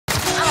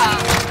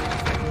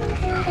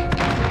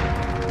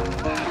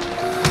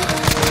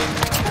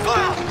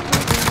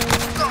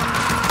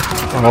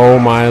Oh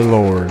my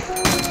lord.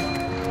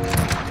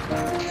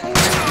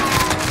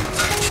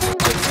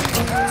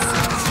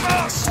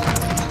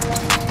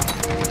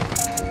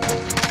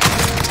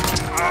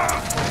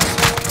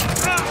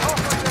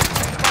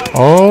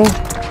 Oh.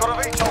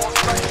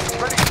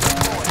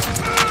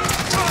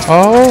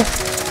 Oh.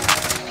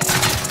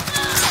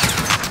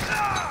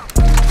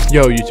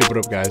 Yo, YouTube, what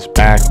up, guys?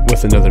 Back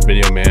with another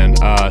video, man.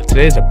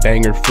 Today's a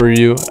banger for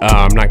you.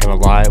 I'm not gonna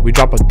lie. We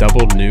dropped a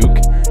double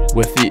nuke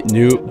with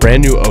the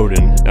brand new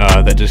ODEN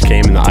that just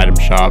came in the item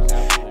shop.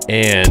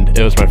 And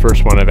it was my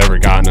first one I've ever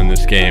gotten in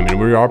this game, and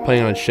we are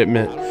playing on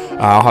shipment.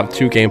 I'll have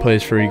two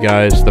gameplays for you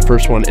guys. The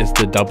first one is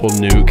the double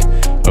nuke,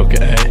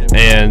 okay,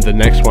 and the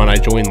next one I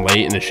joined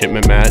late in a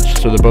shipment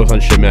match, so they're both on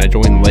shipment. I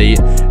joined late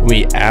and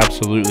we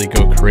absolutely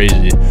go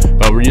crazy,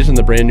 but we're using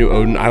the brand new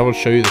ODEN. I will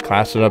show you the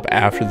class setup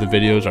after the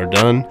videos are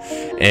done,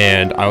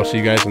 and I will see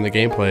you guys in the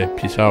gameplay.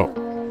 Peace out.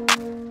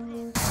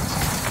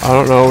 I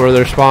don't know where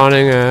they're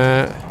spawning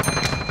at.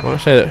 I want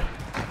to say that.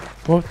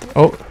 What?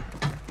 Oh.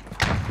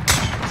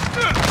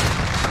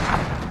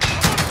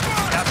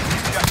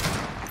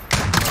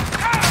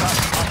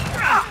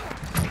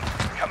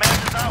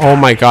 Oh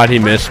my god, he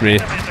missed me.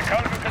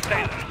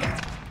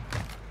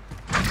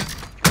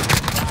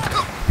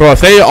 Bro, if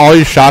they all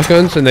use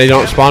shotguns and they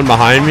don't spawn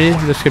behind me,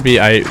 this could be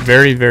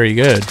very, very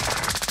good.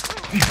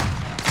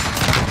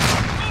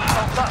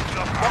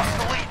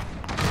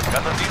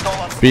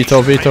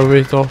 Vito, Vito,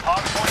 Vito.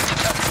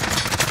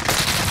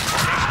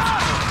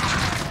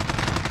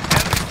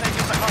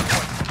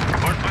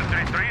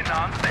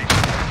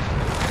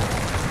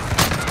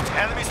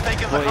 Enemies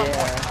taking the hard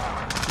point.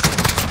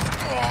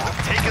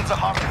 Taking the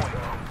hard point.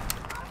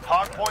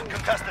 Hard point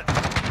contested.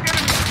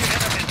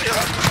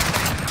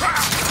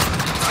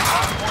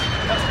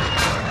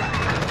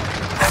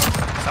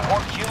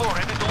 Support kilo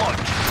ready to launch.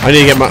 I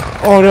need to get my.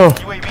 Oh no.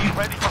 UAV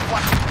ready for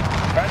flight.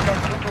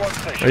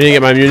 I need to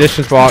get my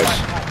munitions box.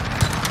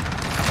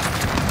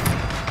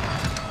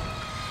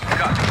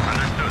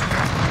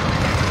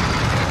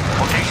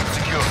 Location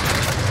secure.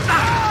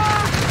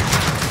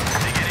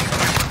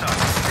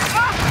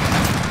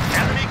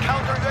 Enemy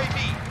counter UAV.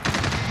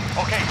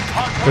 Okay.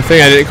 Good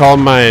thing I didn't call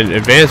my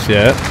advance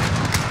yet.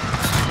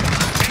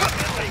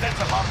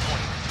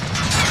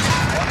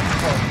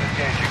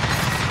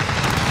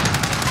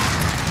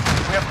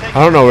 I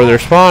don't know where they're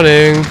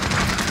spawning.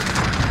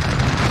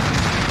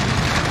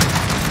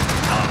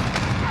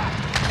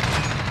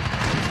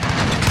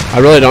 I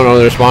really don't know where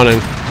they're spawning.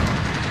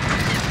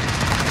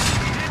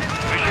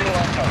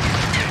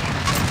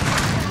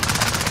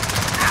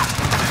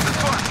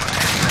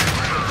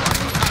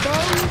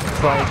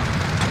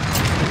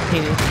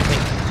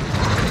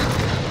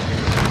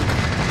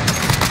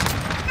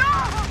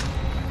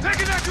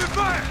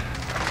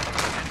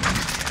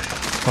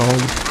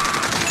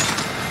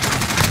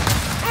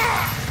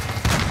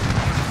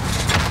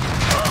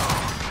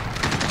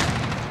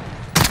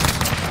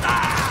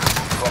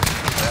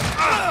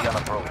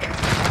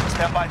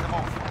 Stand by to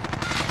move.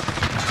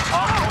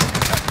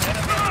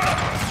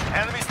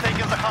 Enemies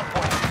taking the hard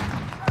point.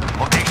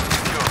 Location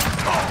secure.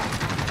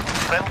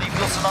 Friendly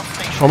Wilson on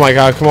station. Oh my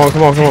god, come on,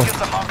 come on, come on.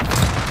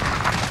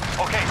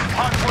 Okay,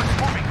 hard point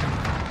moving.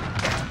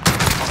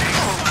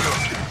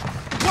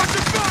 Watch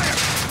your fire!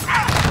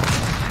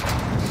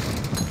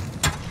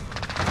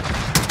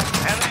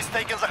 Enemies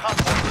taking the hard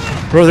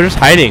point. Bro, they're just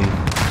hiding.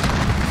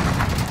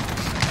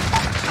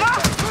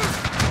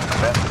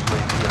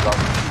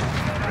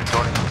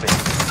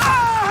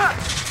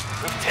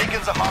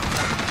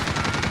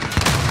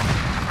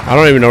 I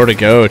don't even know where to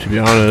go, to be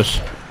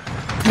honest.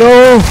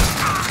 No!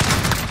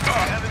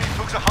 Enemy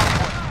took the hard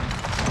point.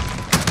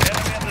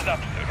 Enemy ended up.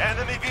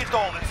 Enemy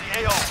VTOL in the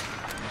AO.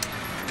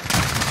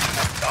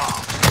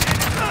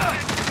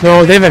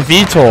 No, they have a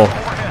VTOL.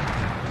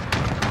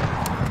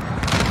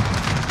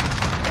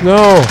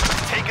 No!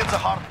 Taking the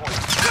hard point.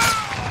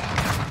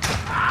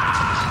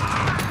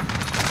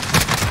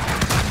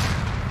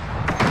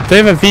 They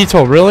have a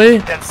VTOL, really?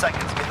 10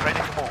 seconds, get ready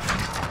to move.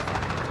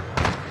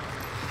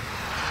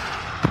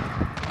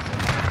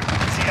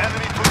 The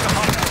enemy took the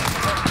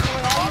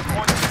hard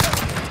point.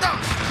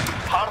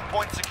 Hard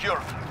point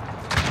secured.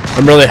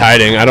 I'm really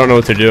hiding. I don't know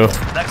what to do.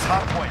 Next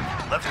hard point.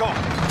 Let's go.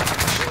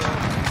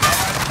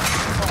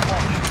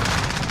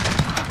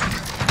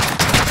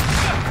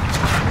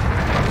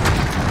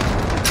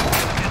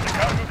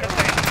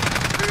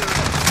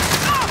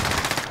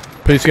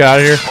 Please get out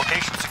of here.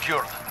 Location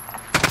secured.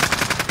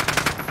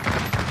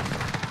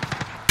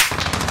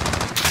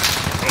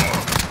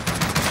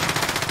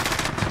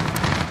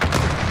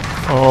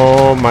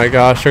 Oh my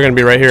gosh, they're gonna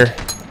be right here.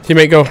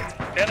 Teammate, go.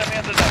 Enemy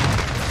ended up.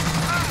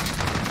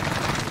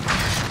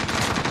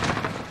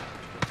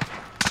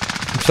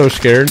 I'm so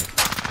scared.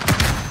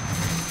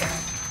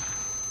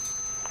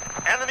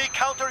 Enemy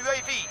counter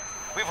UAV.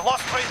 We've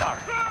lost radar.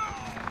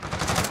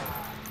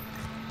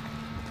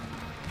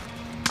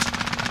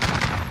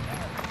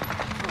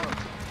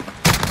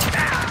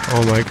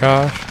 Oh my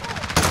gosh.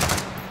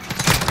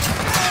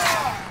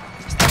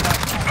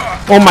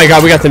 Oh my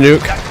god, we got the nuke.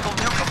 Tactical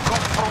nuke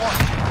approved for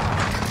launch.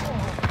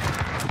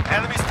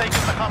 Enemy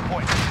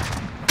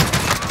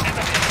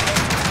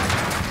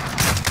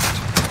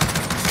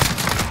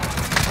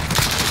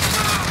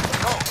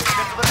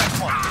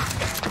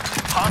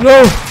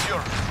No!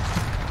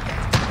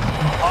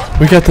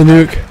 We got the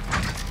nuke.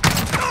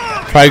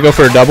 Try to go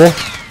for a double.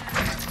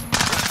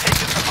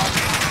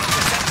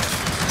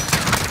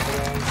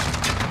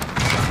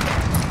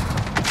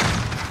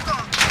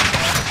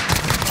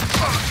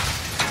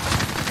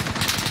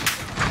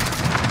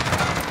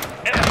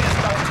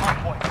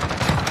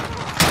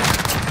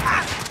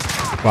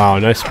 Wow,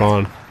 nice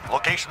spawn.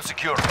 Location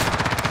secure.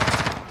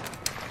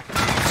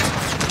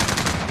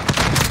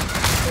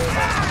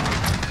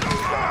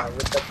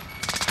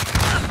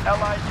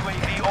 Allied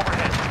UAV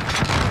overhead.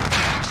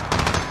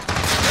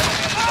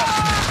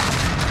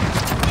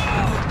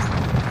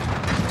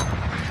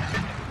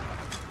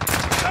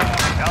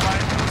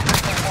 Allied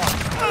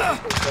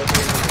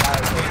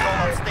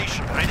on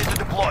station, ready to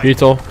deploy.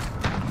 Beetle.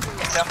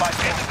 Stand by.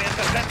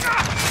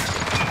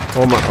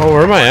 Oh my, oh,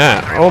 where am I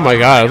at? Oh my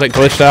god, I was like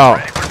glitched out.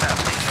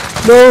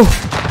 No!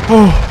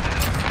 Oh.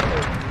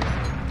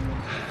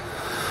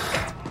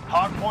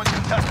 Hard point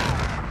contested.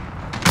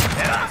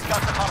 Enemy's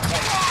got the hard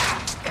point.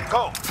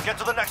 Go, get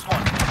to the next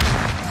one.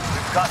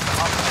 We've got the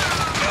hard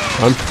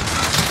point.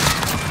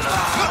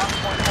 Hard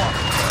point lost.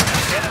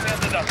 Enemy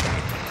ended up.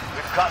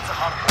 We've got the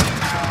hard point.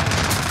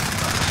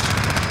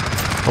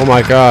 Oh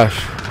my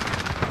gosh.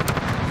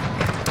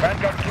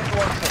 Vanguard 2 to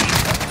our station.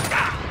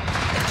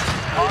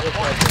 Hard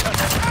point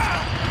contested.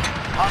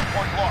 Hard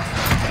point lost.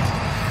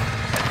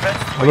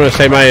 I'm gonna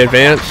say my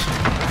advance.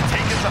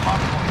 Taking the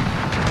hard point.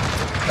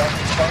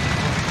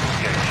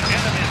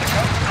 Enemy in the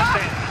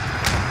counter.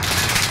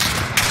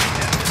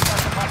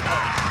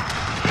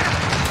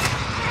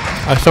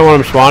 I still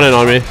want him spawning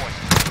on me.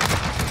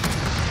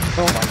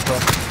 Oh my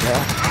god.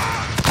 Yeah.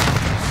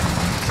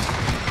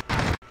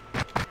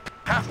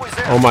 Halfway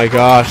there. Oh my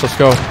gosh, let's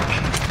go.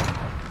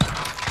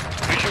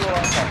 Visual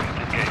on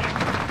target. Engaging.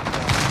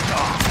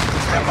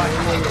 Stand by.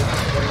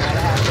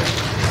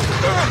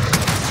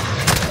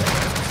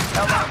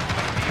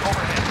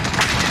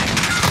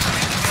 Overhead.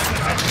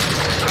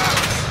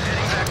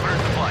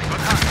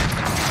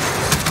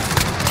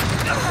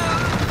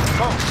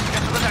 Go.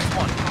 Get to the next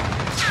one.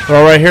 They're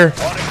all right here.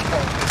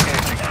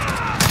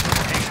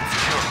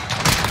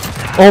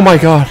 Oh my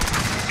god.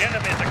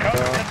 Enemy to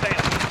counter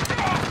containment.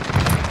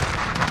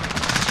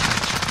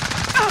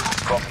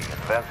 Copy.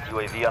 Advanced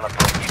UAV on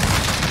approach.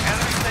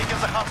 Enemy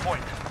taking the hot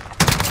point.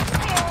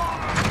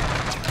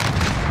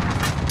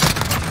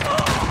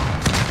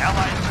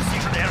 Allied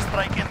receiving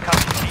airstrike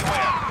incoming.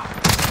 Beware.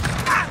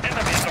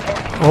 Enemy in the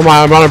fortress. Oh my,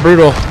 I'm on a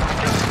brutal.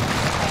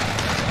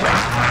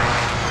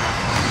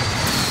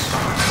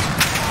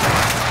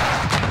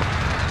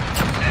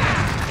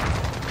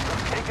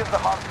 Taking the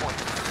hot point.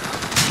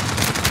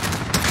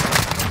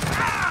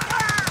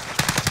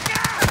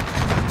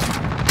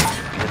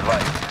 Be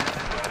advised.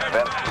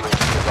 Advanced UAV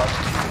is on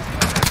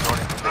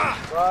returning to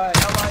base. Allied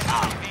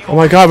UAV Oh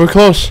my god, we're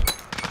close. 10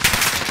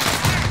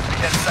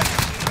 seconds.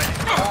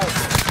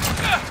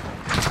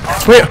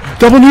 Wait,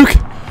 double nuke!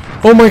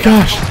 Oh my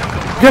gosh.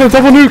 We got a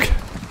double nuke!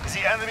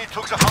 The enemy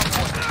took the hot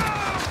point.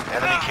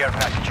 Enemy care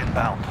package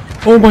inbound.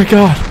 Oh my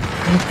god.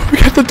 We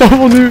got the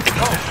double nuke!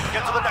 Go.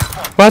 Get to the next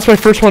one. That's my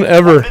first one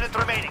ever. 1 minute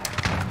remaining.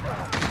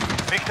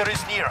 Victory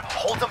is near.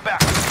 Hold them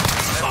back.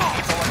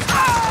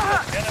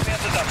 Enemy at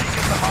the dummy.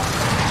 Get the hot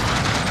point.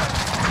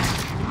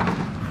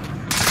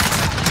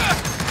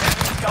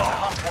 Enemy's got the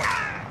hot point.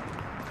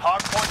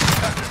 Hard point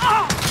protected.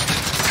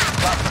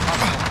 Got the hot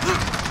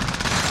point.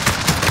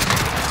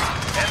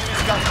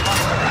 Enemy's got the hot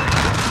point.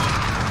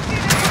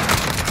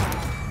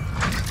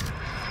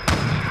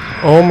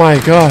 Oh my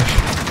gosh.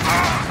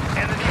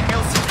 Enemy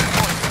Wilson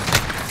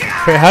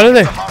deployed. Wait, how did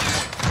they... Hard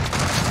point.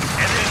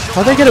 Enemy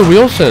How'd they get a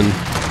Wilson?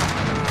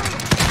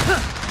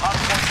 hard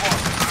point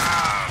lost.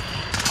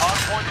 Hard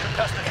point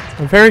contested.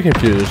 I'm very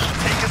confused.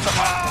 Taking the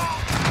hard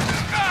point.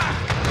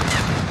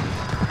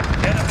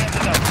 Enemy in the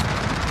dummy.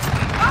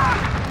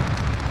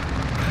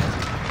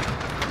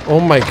 Oh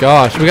my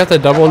gosh, we got the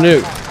double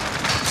nuke.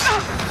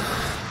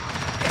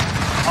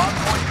 Hard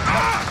point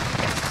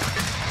contested.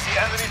 The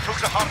enemy took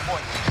the hard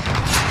point.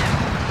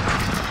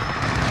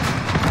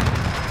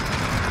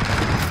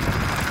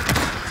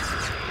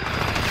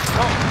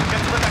 Go, get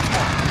to the next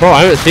one. Bro,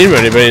 I haven't seen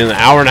anybody in an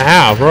hour and a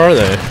half. Where are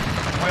they? We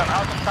are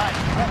out of time.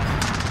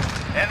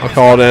 I'll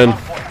call it in.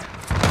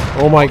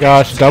 Oh my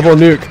gosh, double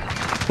nuke.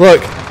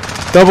 Look,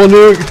 double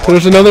nuke.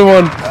 There's another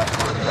one. The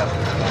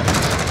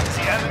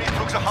enemy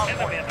took the hard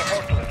point.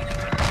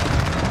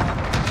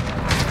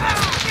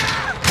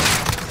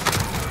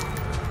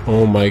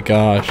 Oh my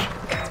gosh.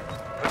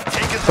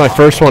 Taking It's my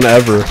first one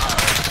ever. enemy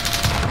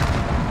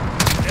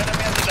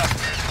in the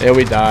dummy. Yeah,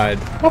 we died.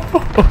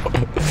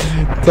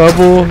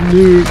 Double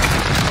nuke.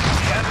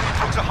 The enemy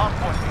took the hard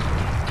point.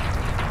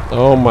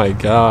 Oh my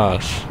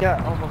gosh.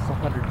 Yeah, almost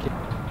 100 kills.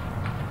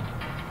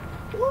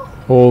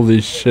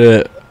 Holy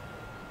shit.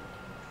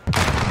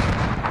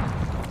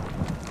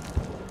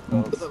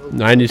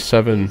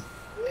 97.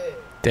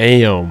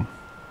 Damn.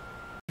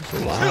 That's a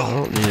lot. I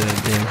don't need a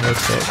damn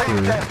headset for.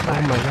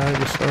 Oh my god, I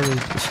just started.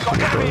 This is Got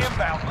pretty enemy close.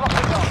 inbound. Lock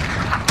it up.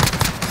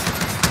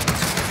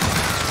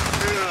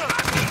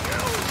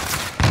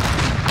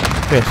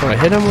 Okay, so I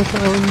hit him with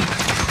one.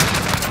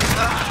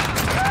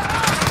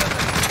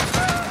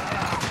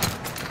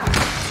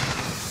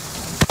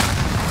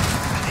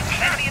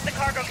 Enemy in the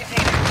cargo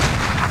container.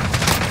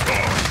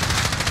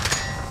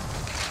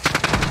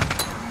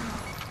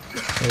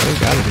 Hey, they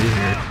gotta be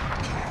here.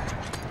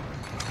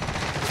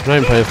 I'm not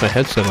even playing with my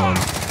headset on.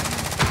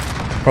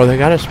 Bro, they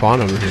gotta spawn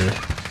over here.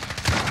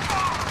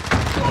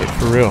 Like,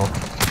 for real.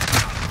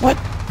 What?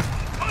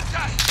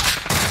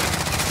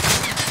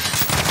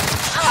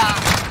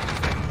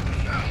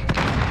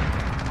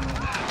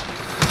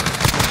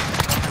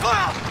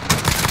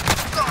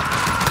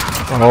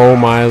 Oh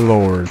my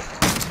lord.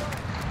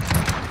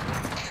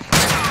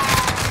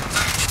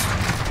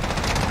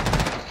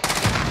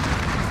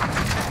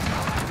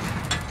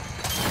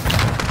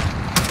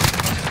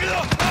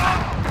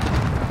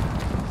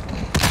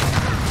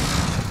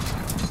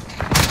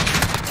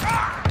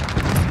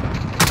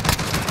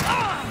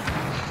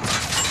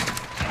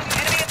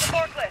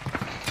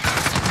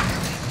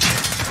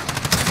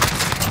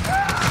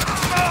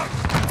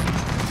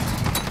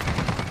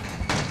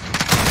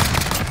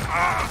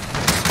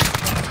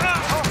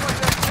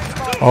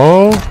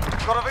 Oh.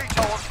 Got a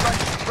VTOL on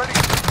station, ready to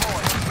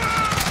deploy.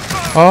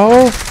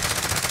 Oh.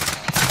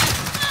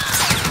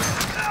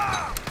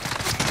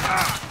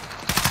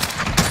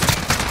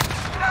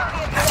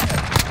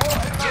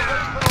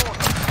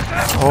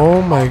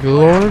 Oh my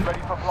lord. Ready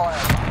for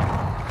flyover.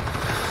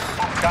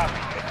 Copy.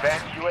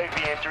 Advanced UAV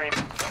entering.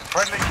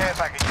 Friendly care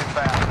package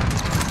inbound.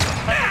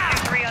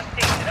 Package 3 on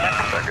station.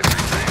 Package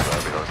 3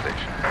 arriving on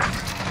station.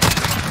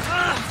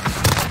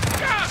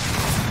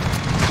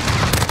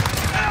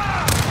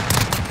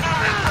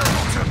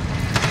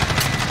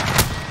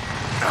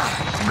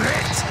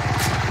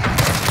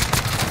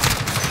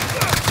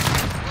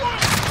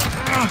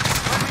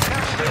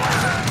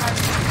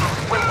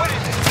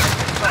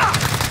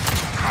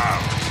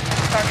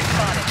 Target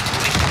spotted.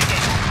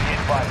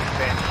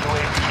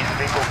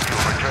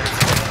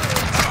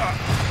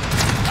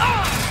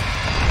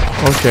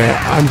 Okay,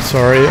 I'm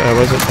sorry, I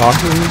wasn't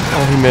talking.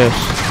 Oh, he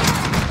missed.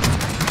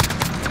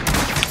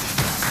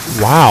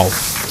 Wow.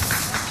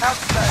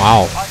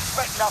 Wow. I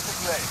expect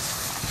nothing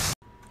less.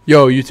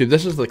 Yo, YouTube,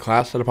 this is the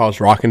class setup I was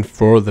rocking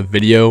for the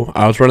video.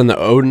 I was running the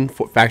ODEN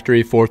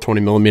factory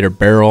 420mm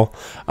barrel,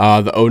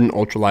 the ODEN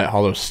ultralight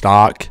hollow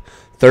stock,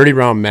 30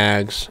 round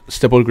mags,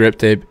 stippled grip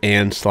tape,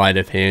 and sleight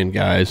of hand,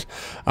 guys.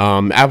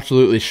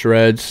 Absolutely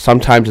shreds.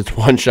 Sometimes it's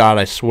one shot,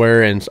 I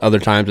swear, and other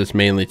times it's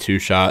mainly two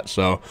shots.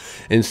 So,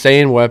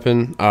 insane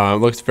weapon.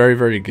 Looks very,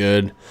 very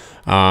good.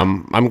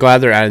 I'm glad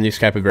they're adding these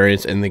type of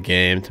variants in the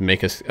game to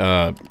make us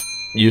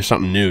use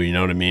something new, you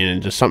know what I mean?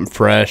 And just something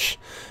fresh.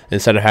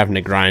 Instead of having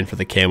to grind for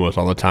the camos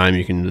all the time,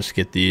 you can just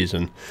get these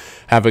and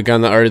have a gun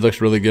that already looks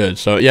really good.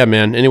 So, yeah,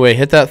 man. Anyway,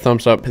 hit that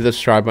thumbs up, hit the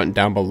subscribe button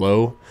down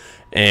below,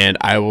 and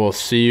I will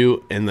see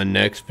you in the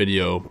next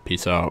video.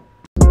 Peace out.